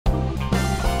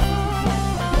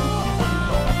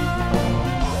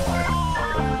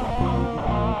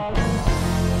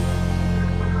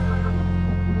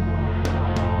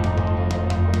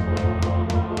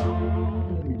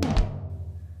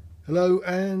Hello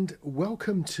and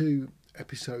welcome to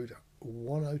episode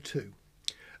 102.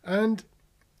 And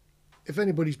if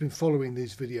anybody's been following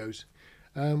these videos,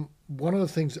 one of the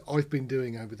things that I've been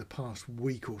doing over the past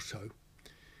week or so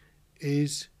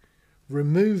is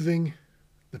removing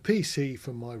the PC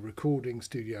from my recording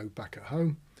studio back at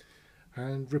home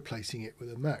and replacing it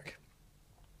with a Mac.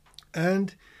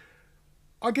 And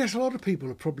I guess a lot of people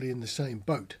are probably in the same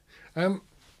boat.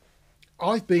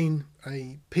 I've been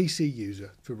a PC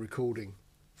user for recording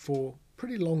for a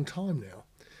pretty long time now,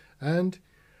 and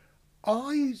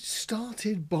I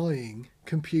started buying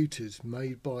computers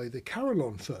made by the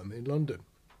Carillon firm in London,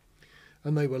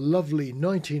 and they were lovely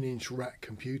 19-inch rack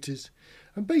computers,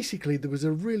 and basically there was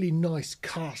a really nice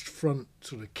cast front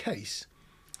sort of case,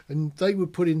 and they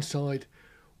would put inside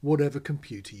whatever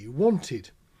computer you wanted.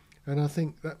 And I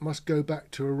think that must go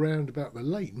back to around about the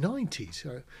late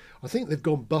 90s. I think they've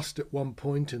gone bust at one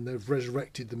point and they've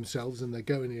resurrected themselves and they're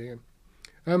going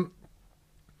again.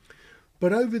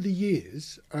 But over the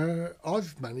years,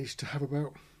 I've managed to have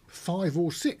about 5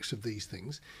 or 6 of these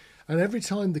things. And every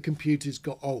time the computers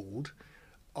got old,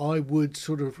 I would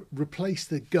sort of replace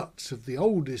the guts of the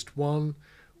oldest one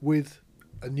with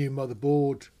a new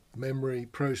motherboard, memory,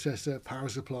 processor, power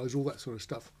supplies, all that sort of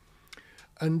stuff.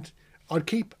 And I'd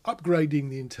keep upgrading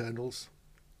the internals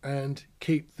and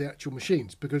keep the actual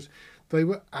machines because they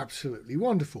were absolutely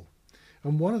wonderful.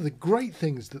 And one of the great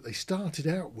things that they started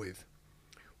out with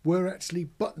were actually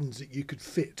buttons that you could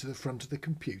fit to the front of the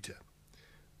computer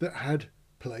that had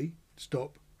play,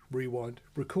 stop, rewind,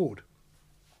 record.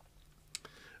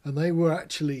 And they were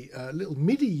actually little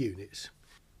MIDI units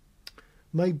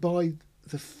made by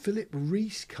the Philip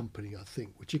Reese company, I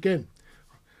think, which again,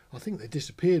 I think they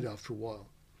disappeared after a while.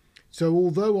 So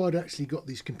although I'd actually got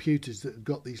these computers that had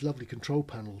got these lovely control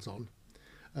panels on,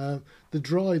 the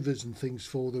drivers and things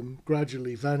for them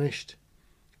gradually vanished.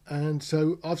 And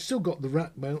so I've still got the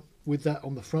rack mount with that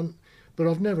on the front, but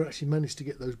I've never actually managed to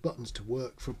get those buttons to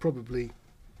work for probably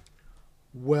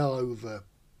well over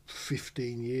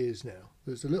 15 years now.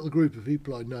 There's a little group of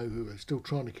people I know who are still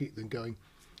trying to keep them going,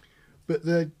 but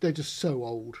they're just so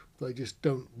old. They just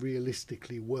don't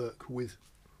realistically work with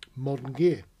modern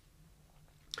gear.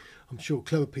 I'm sure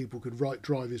clever people could write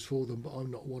drivers for them, but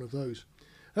I'm not one of those.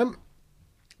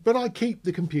 But I keep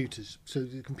the computers. So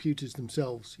the computers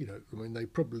themselves, I mean, they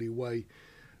probably weigh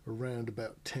around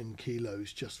about 10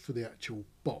 kilos just for the actual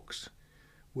box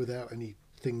without any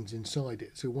things inside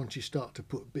it. So once you start to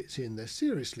put bits in, they're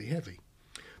seriously heavy.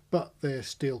 But they're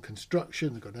steel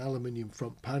construction. They've got an aluminium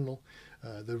front panel.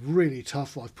 They're really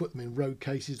tough. I've put them in road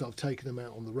cases. I've taken them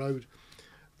out on the road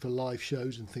for live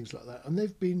shows and things like that. And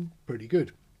they've been pretty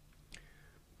good.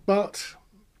 But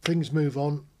things move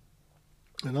on,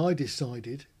 and I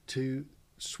decided to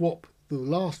swap the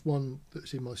last one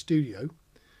that's in my studio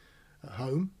at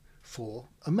home for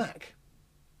a Mac.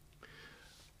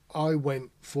 I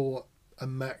went for a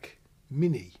Mac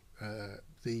Mini,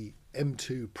 the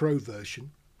M2Pro version.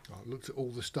 I looked at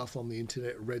all the stuff on the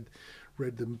internet, read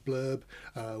the blurb,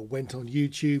 went on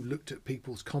YouTube, looked at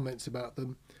people's comments about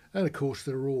them. And of course,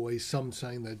 there are always some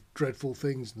saying they're dreadful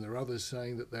things, and there are others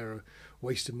saying that they're a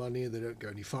waste of money and they don't go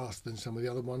any faster than some of the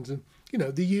other ones. And,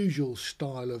 the usual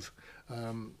style of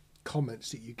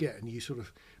comments that you get, and you sort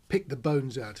of pick the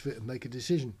bones out of it and make a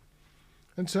decision.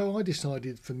 And so I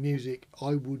decided for music,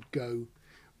 I would go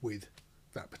with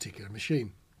that particular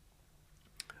machine.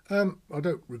 I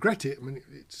don't regret it. I mean,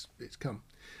 it's come.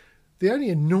 The only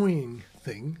annoying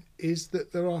thing is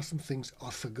that there are some things I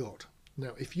forgot.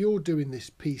 Now, if you're doing this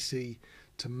PC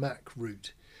to Mac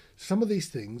route, some of these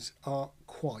things are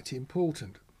quite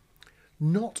important.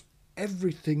 Not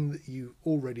everything that you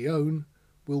already own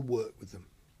will work with them.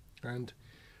 And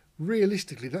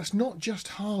realistically, that's not just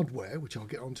hardware, which I'll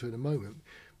get onto in a moment,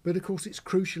 but of course it's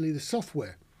crucially the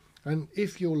software. And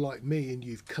if you're like me and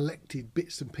you've collected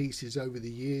bits and pieces over the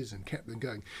years and kept them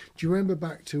going, do you remember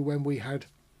back to when we had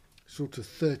sort of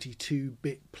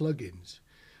 32-bit plugins?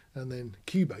 And then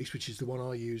Cubase, which is the one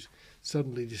I use,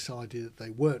 suddenly decided that they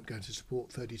weren't going to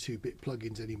support 32-bit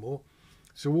plugins anymore.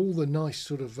 So all the nice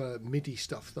sort of MIDI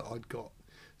stuff that I'd got,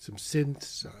 some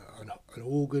synths, an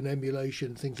organ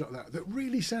emulation, things like that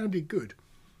really sounded good,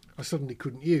 I suddenly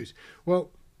couldn't use.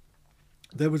 Well,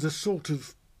 there was a sort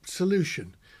of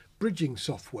solution, bridging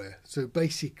software. So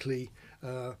basically,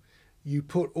 you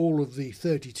put all of the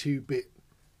 32-bit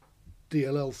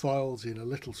DLL files in a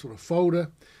little sort of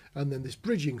folder, and then this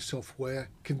bridging software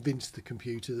convinced the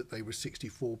computer that they were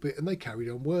 64-bit, and they carried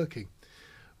on working.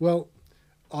 Well,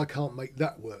 I can't make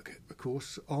that work, of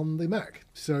course, on the Mac.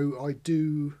 So I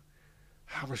do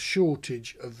have a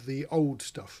shortage of the old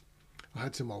stuff. I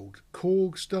had some old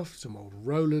Korg stuff, some old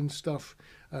Roland stuff,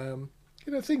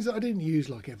 things that I didn't use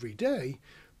like every day,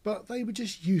 but they were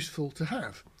just useful to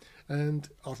have. And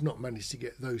I've not managed to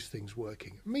get those things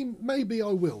working. I mean, maybe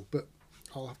I will, but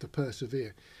I'll have to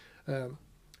persevere.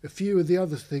 A few of the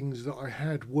other things that I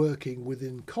had working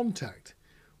within Contact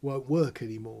won't work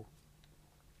anymore.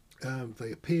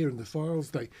 They appear in the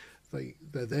files, they're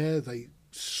there, they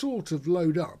sort of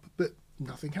load up, but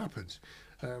nothing happens.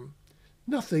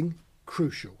 Nothing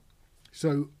crucial.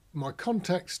 So my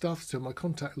Contact stuff, so my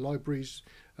Contact libraries,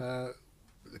 the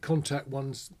Contact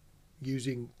ones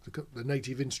using the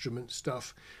native instrument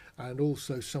stuff, and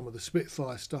also some of the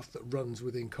Spitfire stuff that runs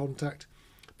within Contact,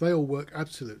 they all work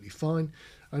absolutely fine.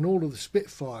 And all of the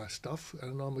Spitfire stuff,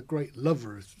 and I'm a great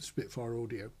lover of Spitfire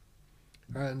audio,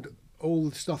 and all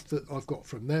the stuff that I've got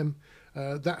from them,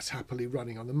 that's happily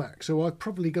running on the Mac. So I've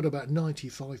probably got about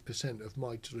 95% of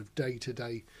my sort of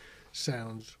day-to-day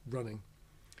sounds running.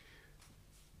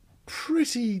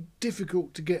 Pretty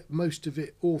difficult to get most of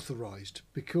it authorized,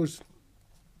 because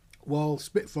while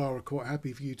Spitfire are quite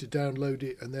happy for you to download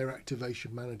it and their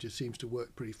activation manager seems to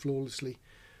work pretty flawlessly,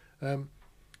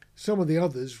 some of the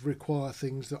others require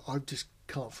things that I just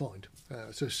can't find.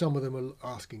 So some of them are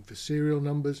asking for serial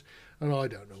numbers, and I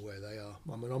don't know where they are.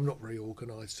 I mean, I'm not very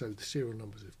organised, so the serial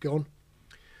numbers have gone.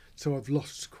 So I've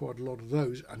lost quite a lot of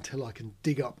those until I can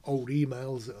dig up old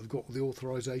emails that have got the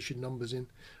authorization numbers in.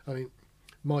 I mean,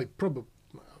 my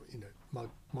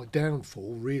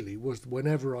downfall really was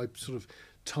whenever I sort of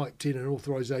typed in an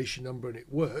authorization number and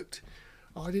it worked,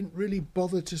 I didn't really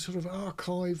bother to sort of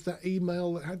archive that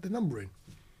email that had the number in.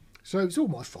 So it's all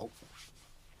my fault.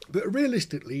 But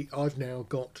realistically, I've now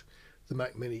got the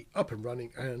Mac Mini up and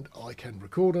running, and I can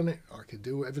record on it, I can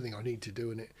do everything I need to do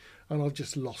in it, and I've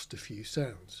just lost a few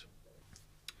sounds.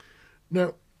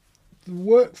 Now, the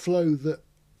workflow that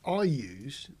I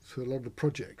use for a lot of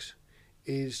projects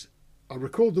is I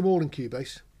record them all in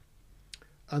Cubase,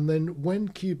 and then when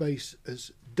Cubase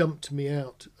has dumped me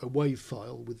out a WAV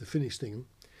file with the finished thing,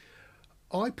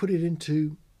 I put it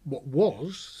into what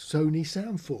was Sony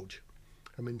Sound Forge.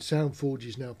 I mean, Sound Forge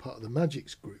is now part of the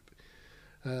Magix group.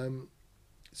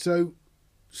 So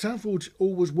Sound Forge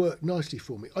always worked nicely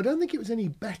for me. I don't think it was any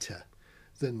better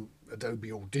than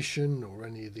Adobe Audition or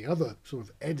any of the other sort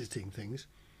of editing things,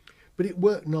 but it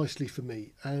worked nicely for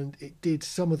me, and it did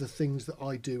some of the things that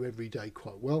I do every day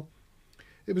quite well.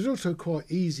 It was also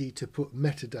quite easy to put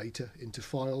metadata into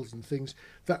files and things.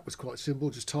 That was quite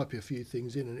simple, just type a few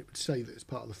things in and it would save it as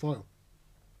part of the file.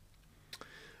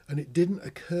 And it didn't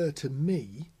occur to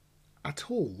me at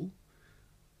all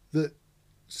that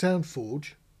Sound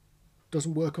Forge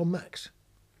doesn't work on Macs.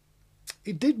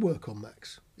 It did work on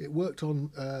Macs. It worked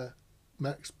on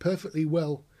Macs perfectly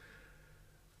well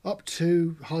up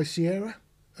to High Sierra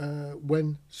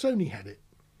when Sony had it.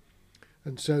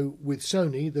 And so with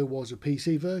Sony there was a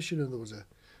PC version and there was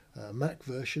a Mac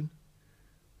version.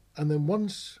 And then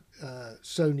once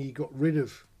Sony got rid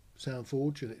of Sound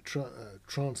Forge and it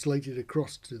translated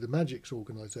across to the Magix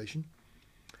organisation,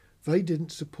 they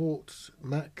didn't support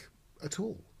Mac at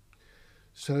all.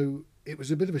 So it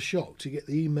was a bit of a shock to get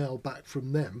the email back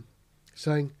from them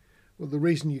saying, well, the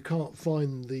reason you can't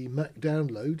find the Mac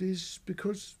download is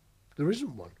because there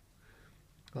isn't one.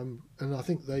 And I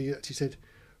think they actually said,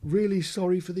 really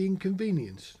sorry for the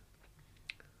inconvenience.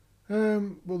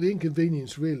 Well, the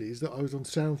inconvenience really is that I was on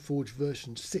Sound Forge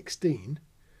version 16,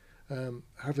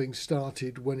 having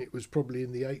started when it was probably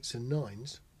in the 8s and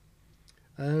 9s.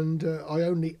 And I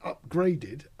only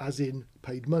upgraded, as in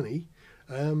paid money,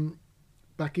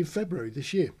 back in February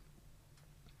this year.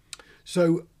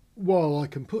 So while I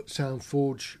can put Sound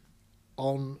Forge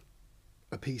on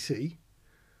a PC,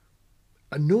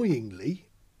 annoyingly,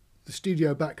 the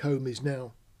studio back home is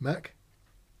now Mac,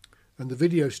 and the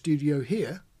video studio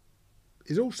here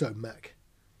is also Mac.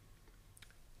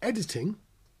 Editing,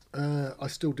 I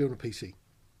still do on a PC,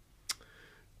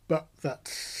 but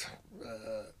that's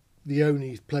the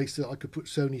only place that I could put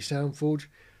Sony Sound Forge.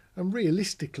 And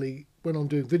realistically, when I'm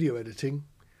doing video editing,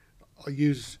 I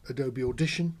use Adobe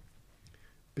Audition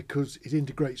because it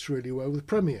integrates really well with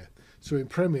Premiere. So in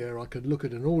Premiere, I can look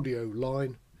at an audio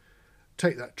line,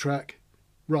 take that track,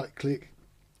 right click,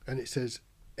 and it says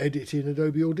edit in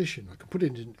Adobe Audition. I can put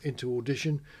it into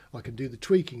Audition, I can do the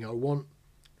tweaking I want,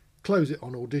 close it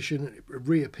on Audition, and it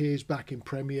reappears back in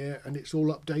Premiere, and it's all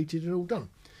updated and all done.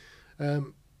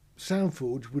 Sound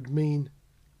Forge would mean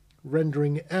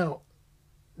rendering it out,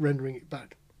 rendering it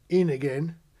back in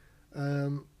again,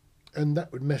 and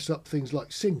that would mess up things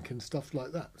like sync and stuff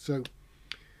like that. So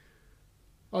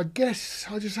I guess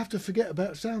I just have to forget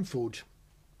about Sound Forge,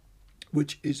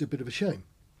 which is a bit of a shame.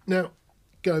 Now,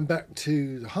 going back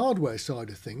to the hardware side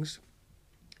of things,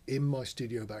 in my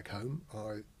studio back home,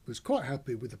 I was quite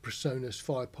happy with the PreSonus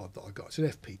FirePod that I got. It's an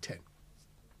FP10.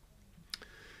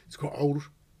 It's quite old,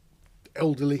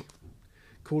 elderly,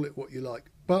 call it what you like,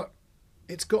 but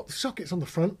it's got the sockets on the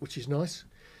front, which is nice.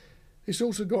 It's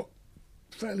also got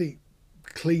fairly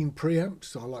clean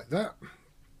preamps. I like that.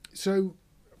 So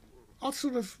I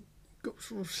sort of got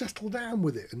settled down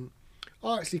with it, and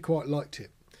I actually quite liked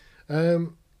it.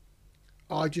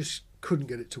 I just couldn't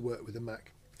get it to work with a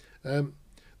Mac.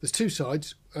 There's two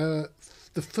sides.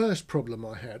 The first problem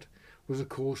I had was, of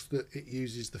course, that it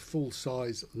uses the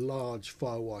full-size large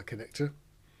Firewire connector.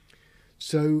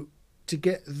 So to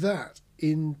get that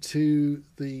into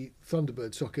the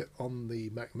Thunderbird socket on the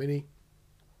Mac Mini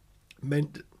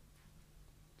meant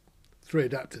 3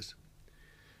 adapters.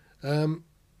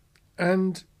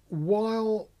 And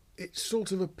while it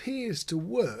sort of appears to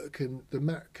work and the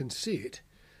Mac can see it,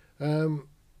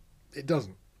 it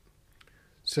doesn't.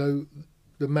 So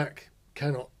the Mac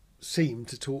cannot seem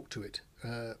to talk to it,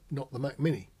 not the Mac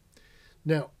Mini.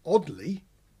 Now, oddly,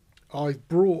 I've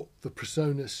brought the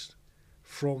PreSonus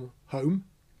from home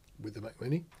with the Mac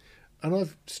Mini, and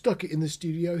I've stuck it in the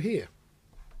studio here.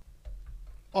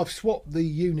 I've swapped the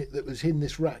unit that was in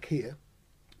this rack here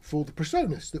for the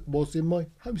PreSonus that was in my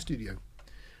home studio.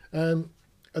 And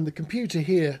the computer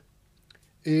here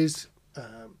is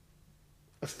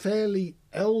a fairly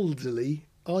elderly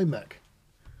iMac.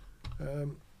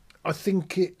 I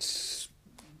think it's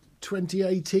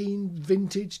 2018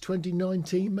 vintage,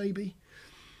 2019 maybe.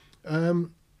 And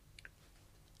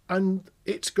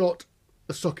it's got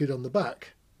a socket on the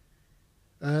back,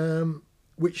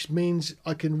 which means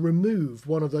I can remove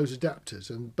one of those adapters,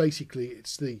 and basically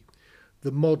it's the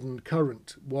modern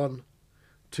current one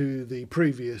to the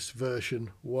previous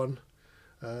version one.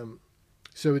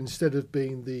 So instead of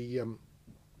being the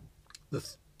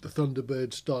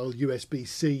Thunderbird style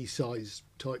USB-C size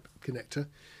type connector,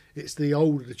 it's the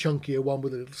older, the chunkier one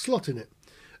with a little slot in it.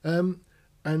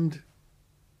 And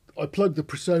I plugged the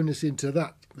PreSonus into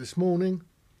that this morning.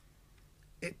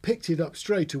 It picked it up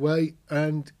straight away,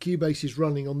 and Cubase is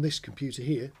running on this computer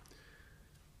here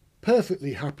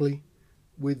perfectly happily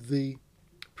with the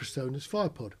PreSonus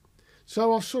FirePod.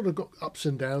 So I've sort of got ups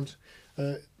and downs.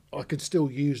 I could still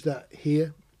use that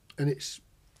here, and it's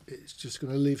just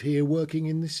going to live here working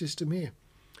in this system here.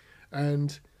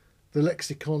 And the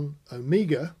Lexicon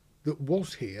Omega that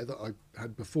was here, that I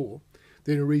had before,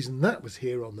 the only reason that was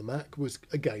here on the Mac was,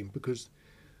 again, because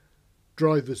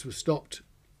drivers were stopped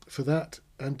for that,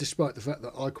 and despite the fact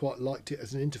that I quite liked it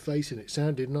as an interface and it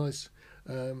sounded nice,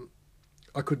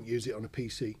 I couldn't use it on a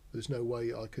PC. There's no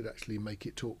way I could actually make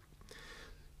it talk.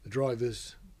 The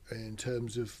drivers, in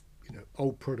terms of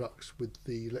old products with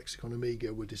the Lexicon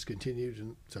Omega, were discontinued,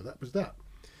 and so that was that.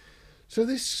 So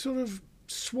this sort of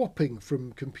swapping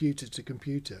from computer to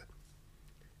computer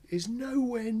is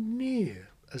nowhere near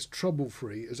as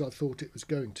trouble-free as I thought it was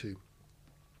going to.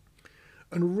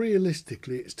 And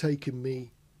realistically, it's taken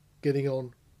me getting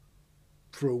on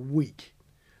for a week.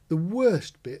 The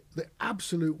worst bit, the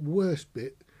absolute worst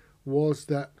bit, was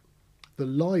that the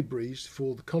libraries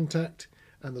for the Contact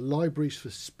and the libraries for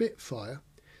Spitfire,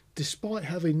 despite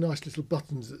having nice little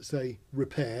buttons that say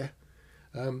repair,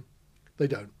 they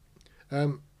don't.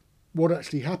 What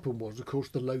actually happened was, of course,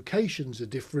 the locations are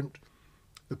different.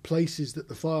 The places that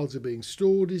the files are being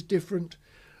stored is different.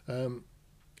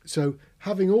 So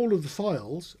having all of the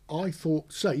files I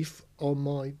thought safe on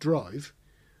my drive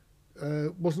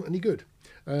wasn't any good.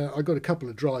 I got a couple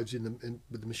of drives with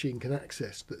the machine can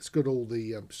access that's got all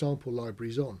the sample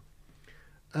libraries on,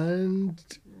 and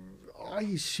I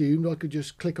assumed I could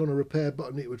just click on a repair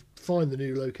button, it would find the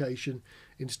new location,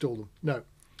 install them. No,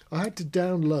 I had to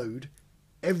download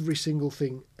every single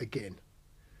thing again,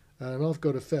 and I've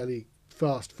got a fairly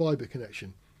fast fibre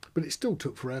connection, but it still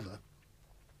took forever.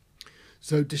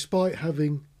 So despite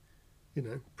having,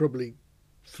 probably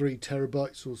 3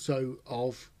 terabytes or so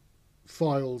of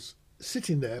files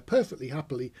sitting there perfectly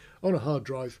happily on a hard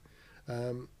drive,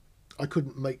 I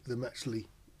couldn't make them actually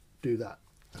do that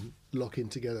and lock in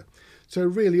together. So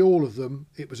really all of them,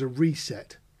 it was a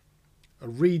reset, a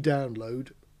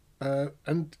re-download,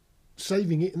 and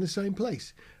saving it in the same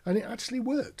place. And it actually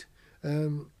worked.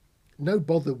 No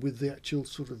bother with the actual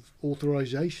sort of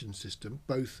authorization system.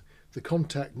 Both the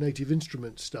Contact Native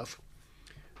Instruments stuff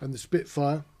and the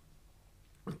Spitfire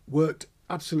worked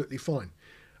absolutely fine.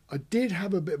 I did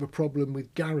have a bit of a problem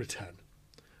with Garritan.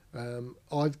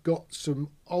 I've got some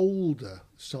older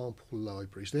sample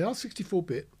libraries. They are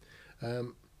 64-bit,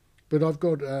 but I've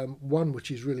got one which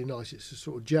is really nice. It's a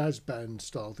sort of jazz band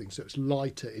style thing, so it's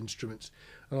lighter instruments,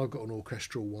 and I've got an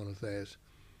orchestral one of theirs.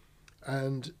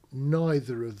 and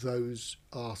neither of those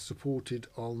are supported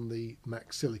on the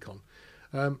Mac Silicon.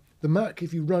 The Mac,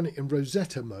 if you run it in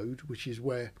Rosetta mode, which is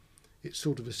where it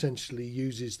sort of essentially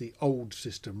uses the old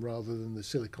system rather than the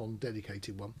Silicon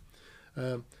dedicated one,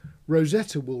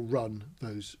 Rosetta will run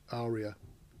those ARIA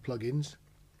plugins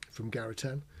from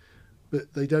Garritan,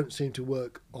 but they don't seem to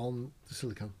work on the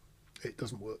Silicon. It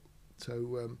doesn't work.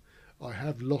 So I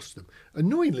have lost them.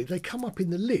 Annoyingly, they come up in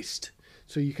the list,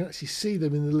 so you can actually see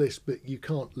them in the list, but you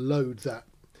can't load that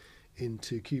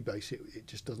into Cubase. It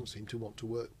just doesn't seem to want to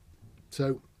work.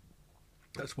 So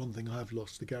that's one thing I have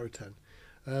lost, the Garritan.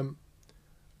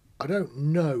 I don't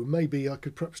know, maybe I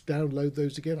could perhaps download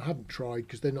those again. I haven't tried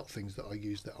because they're not things that I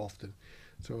use that often,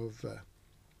 so I've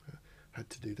had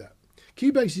to do that.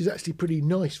 Cubase is actually pretty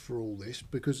nice for all this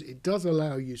because it does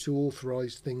allow you to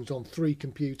authorize things on 3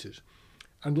 computers,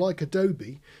 and like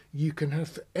Adobe, you can have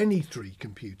for any 3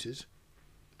 computers.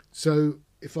 So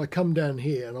if I come down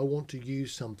here and I want to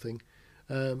use something,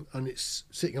 and it's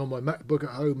sitting on my MacBook at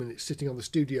home and it's sitting on the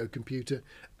studio computer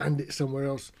and it's somewhere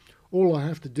else, all I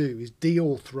have to do is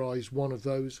deauthorize one of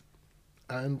those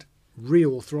and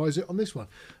reauthorize it on this one,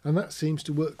 and that seems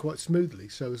to work quite smoothly.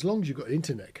 So as long as you've got an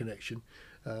internet connection,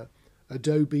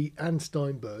 Adobe and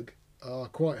Steinberg are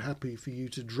quite happy for you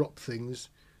to drop things,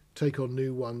 take on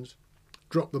new ones,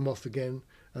 drop them off again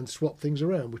and swap things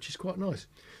around, which is quite nice.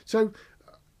 So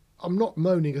I'm not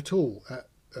moaning at all at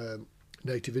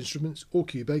Native Instruments or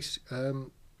Cubase.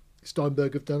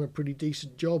 Steinberg have done a pretty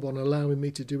decent job on allowing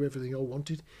me to do everything I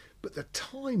wanted, but the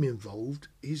time involved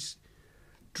is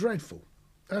dreadful,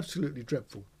 absolutely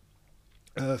dreadful.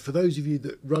 For those of you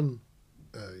that run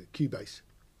Cubase,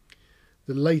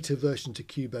 the later version to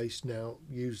Cubase now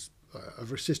use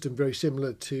a system very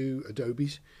similar to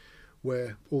Adobe's,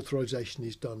 where authorization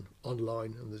is done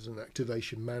online and there's an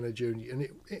activation manager, and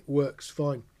it works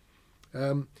fine.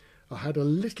 I had a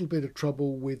little bit of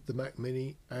trouble with the Mac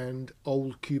Mini and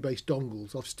old Cubase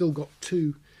dongles. I've still got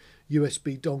 2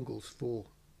 USB dongles for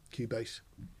Cubase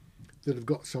that have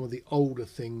got some of the older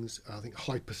things. I think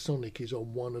Hypersonic is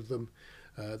on one of them.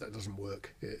 That doesn't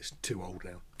work. It's too old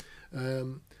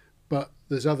now. But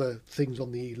there's other things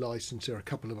on the e-license. There are a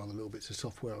couple of other little bits of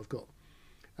software I've got.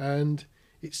 And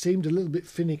it seemed a little bit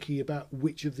finicky about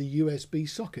which of the USB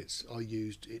sockets I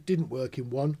used. It didn't work in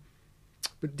one,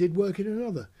 but it did work in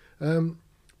another.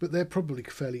 But they're probably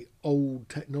fairly old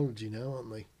technology now,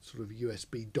 aren't they? Sort of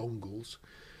USB dongles.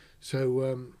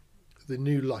 So the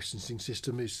new licensing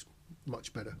system is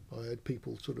much better. I had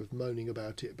people sort of moaning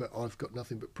about it, but I've got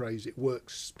nothing but praise. It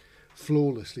works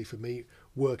flawlessly for me,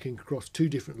 working across 2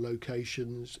 different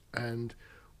locations and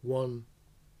 1,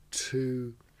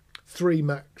 2, 3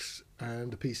 Macs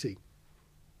and a PC.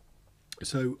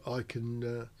 So I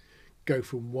can go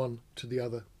from one to the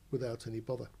other without any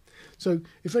bother. So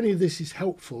if any of this is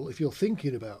helpful, if you're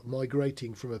thinking about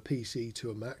migrating from a PC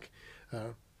to a Mac,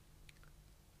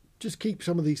 just keep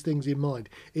some of these things in mind.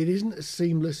 It isn't as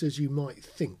seamless as you might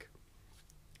think.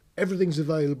 Everything's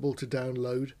available to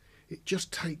download. It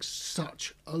just takes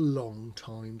such a long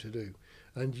time to do,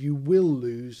 and you will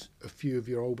lose a few of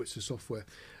your old bits of software.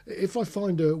 If I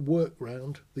find a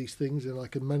workaround these things and I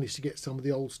can manage to get some of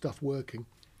the old stuff working,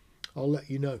 I'll let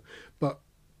you know. But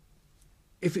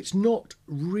if it's not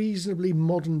reasonably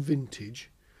modern vintage,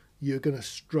 you're going to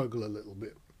struggle a little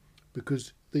bit,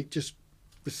 because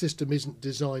the system isn't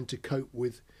designed to cope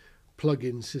with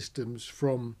plug-in systems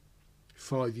from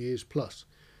 5 years plus.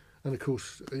 And of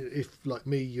course, if like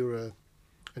me you're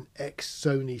an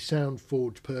ex-Sony Sound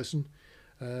Forge person,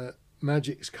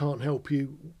 Magix can't help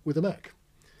you with a Mac.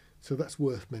 So that's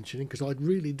worth mentioning, because I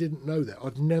really didn't know that.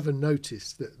 I'd never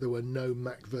noticed that there were no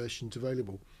Mac versions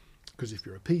available, because if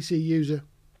you're a PC user,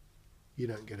 you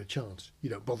don't get a chance. You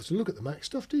don't bother to look at the Mac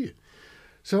stuff, do you?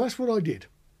 So that's what I did.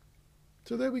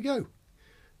 So there we go.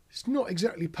 It's not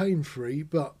exactly pain-free,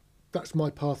 but that's my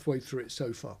pathway through it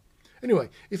so far. Anyway,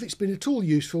 if it's been at all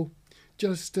useful,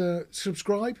 just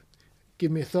subscribe,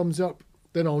 give me a thumbs up,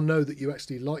 then I'll know that you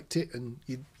actually liked it and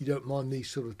you don't mind these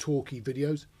sort of talky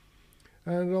videos,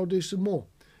 and I'll do some more.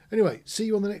 Anyway, see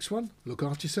you on the next one. Look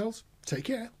after yourselves. Take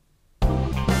care.